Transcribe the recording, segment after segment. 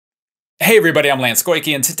Hey everybody, I'm Lance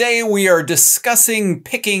Goyke, and today we are discussing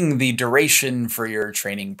picking the duration for your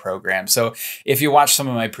training program. So if you watched some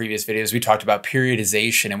of my previous videos, we talked about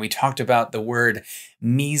periodization and we talked about the word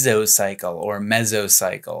mesocycle or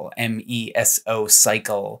mesocycle, M-E-S-O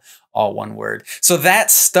cycle, all one word. So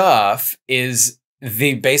that stuff is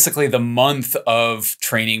basically the month of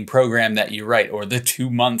training program that you write, or the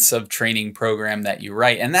 2 months of training program that you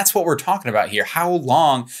write. And that's what we're talking about here. How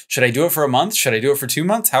long should I do it for a month? Should I do it for 2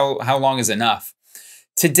 months? How long is enough?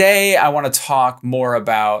 Today, I want to talk more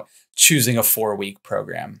about choosing a 4-week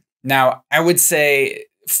program. Now, I would say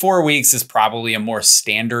 4 weeks is probably a more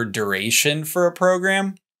standard duration for a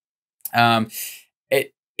program.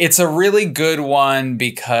 It's a really good one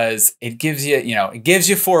because it gives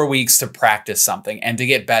you 4 weeks to practice something and to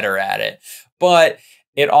get better at it. But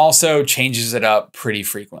it also changes it up pretty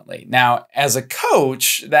frequently. Now, as a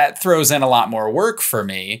coach, that throws in a lot more work for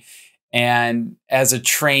me. And as a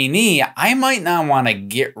trainee, I might not want to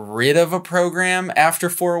get rid of a program after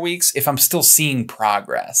 4 weeks if I'm still seeing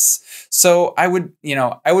progress. So I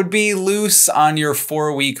would be loose on your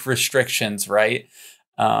 4-week restrictions, right?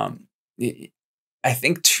 I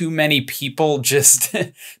think too many people just,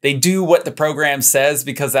 they do what the program says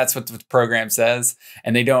because that's what the program says,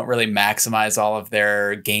 and they don't really maximize all of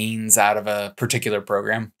their gains out of a particular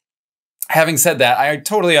program. Having said that, I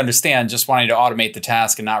totally understand just wanting to automate the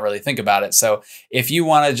task and not really think about it. So if you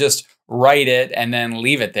want to just write it and then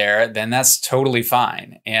leave it there, then that's totally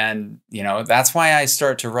fine. And, that's why I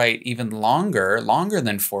start to write even longer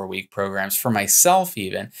than 4-week programs for myself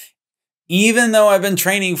even though I've been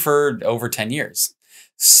training for over 10 years.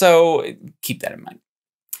 So keep that in mind.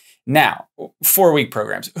 Now, 4-week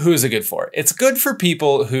programs, who's it good for? It's good for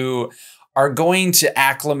people who are going to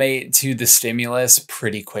acclimate to the stimulus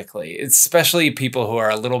pretty quickly, especially people who are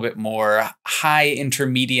a little bit more high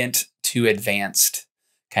intermediate to advanced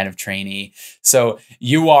kind of trainee. So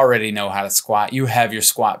you already know how to squat. You have your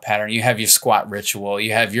squat pattern. You have your squat ritual.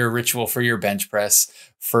 You have your ritual for your bench press,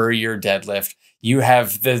 for your deadlift. You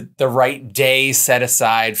have the right day set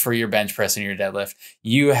aside for your bench press and your deadlift.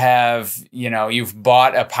 You have, you've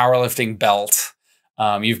bought a powerlifting belt.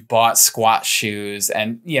 You've bought squat shoes,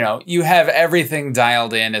 and, you have everything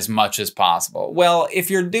dialed in as much as possible. Well, if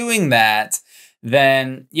you're doing that,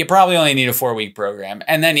 then you probably only need a 4-week program.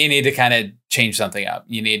 And then you need to kind of change something up.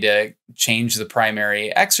 You need to change the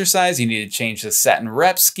primary exercise. You need to change the set and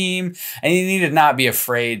rep scheme, and you need to not be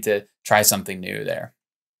afraid to try something new there.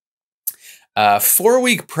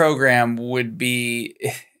 4-week program would be,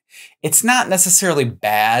 it's not necessarily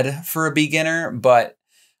bad for a beginner, but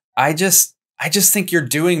I just think you're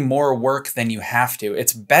doing more work than you have to.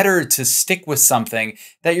 It's better to stick with something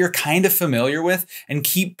that you're kind of familiar with and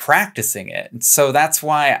keep practicing it. And so that's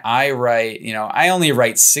why I only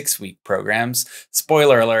write 6-week programs.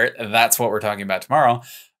 Spoiler alert, that's what we're talking about tomorrow.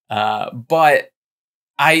 But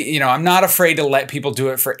I'm not afraid to let people do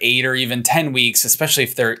it for 8 or even 10 weeks, especially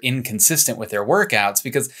if they're inconsistent with their workouts,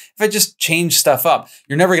 because if I just change stuff up,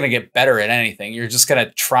 you're never going to get better at anything. You're just going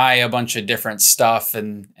to try a bunch of different stuff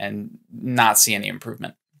and not see any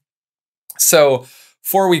improvement. So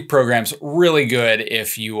 4-week programs, really good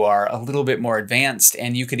if you are a little bit more advanced,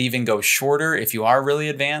 and you could even go shorter if you are really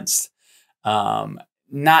advanced.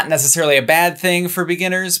 Not necessarily a bad thing for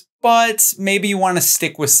beginners, but maybe you want to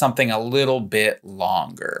stick with something a little bit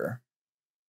longer.